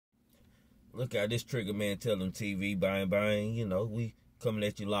Look out, this Trigger Man Tell Them TV, bang, bang. You know, we coming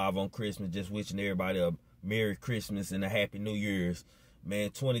at you live on Christmas, just wishing everybody a Merry Christmas and a Happy New Year's.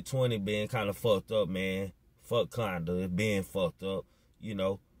 Man, 2020 been kind of fucked up, man. Fuck kinda, it been fucked up. You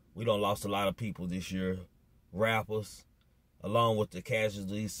know, we done lost a lot of people this year. Rappers, along with the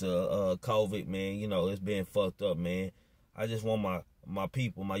casualties of COVID, man. You know, it's been fucked up, man. I just want my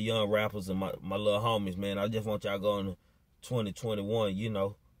people, my young rappers and my little homies, man. I just want y'all going to 2021, you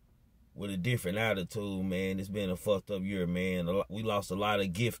know, with a different attitude, man. It's been a fucked up year, man. We lost a lot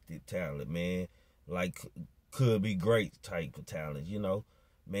of gifted talent, man. Like, could be great type of talent, you know,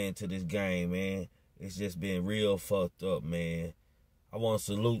 man, to this game, man. It's just been real fucked up, man. I want to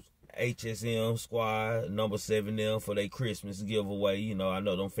salute HSM squad, number 7M for their Christmas giveaway. You know, I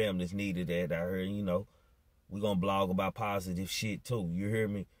know them families needed that out here, you know. We gonna blog about positive shit too, you hear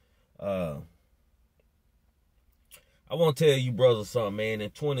me? I want to tell you, brothers, something, man.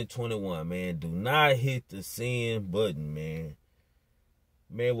 In 2021, man, do not hit the send button, man.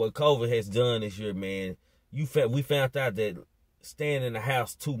 Man, what COVID has done this year, man, we found out that staying in the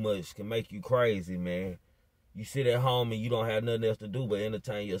house too much can make you crazy, man. You sit at home and you don't have nothing else to do but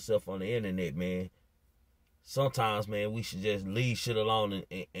entertain yourself on the internet, man. Sometimes, man, we should just leave shit alone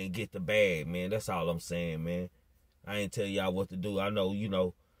and get the bag, man. That's all I'm saying, man. I ain't tell y'all what to do. I know, you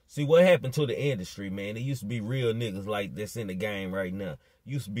know. See, what happened to the industry, man? It used to be real niggas like this in the game right now.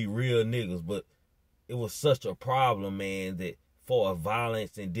 Used to be real niggas, but it was such a problem, man, that for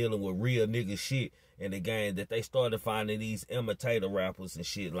violence and dealing with real nigga shit in the game that they started finding these imitator rappers and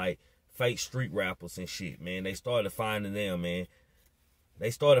shit, like fake street rappers and shit, man. They started finding them, man.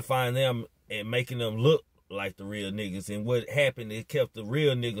 They started finding them and making them look like the real niggas. And what happened, it kept the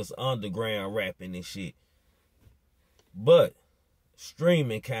real niggas underground rapping and shit. But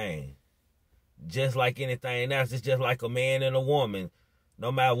streaming came. Just like anything else, it's just like a man and a woman.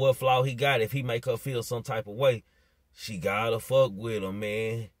 No matter what flaw he got, if he make her feel some type of way, she gotta fuck with him,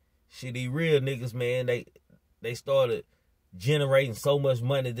 man. Shit, these real niggas, man, they started generating so much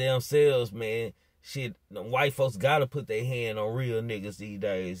money themselves, man. Shit, the white folks gotta put their hand on real niggas these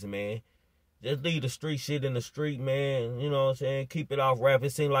days, man. Just leave the street shit in the street, man. You know what I'm saying? Keep it off rap.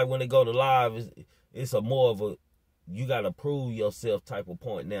 It seems like when they go to live, it's a more of a, you gotta prove yourself type of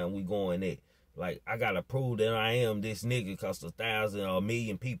point now. We going at. Like, I gotta prove that I am this nigga because 1,000 or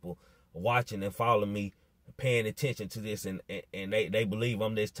 1,000,000 people watching and following me, paying attention to this, and they believe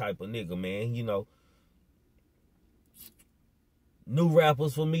I'm this type of nigga, man. You know, new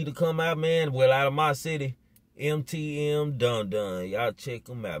rappers for me to come out, man. Well, out of my city, MtM Don Don. Y'all check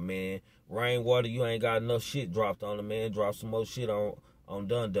them out, man. Rainwater, you ain't got enough shit dropped on him, man. Drop some more shit on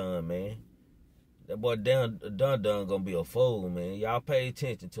Don Don, man. That boy Don Don gonna be a fool, man. Y'all pay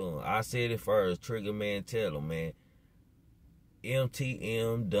attention to him. I said it first. Trigger Man Tell Him, man.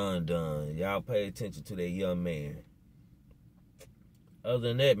 MtM Don Don. Y'all pay attention to that young man. Other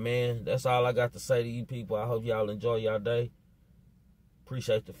than that, man, that's all I got to say to you people. I hope y'all enjoy y'all day.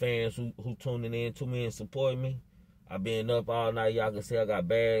 Appreciate the fans who tuning in to me and supporting me. I've been up all night. Y'all can see I got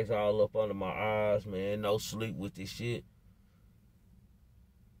bags all up under my eyes, man. No sleep with this shit.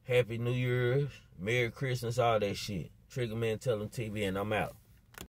 Happy New Year's. Merry Christmas, all that shit. Trigger Man Tell Them TV, and I'm out.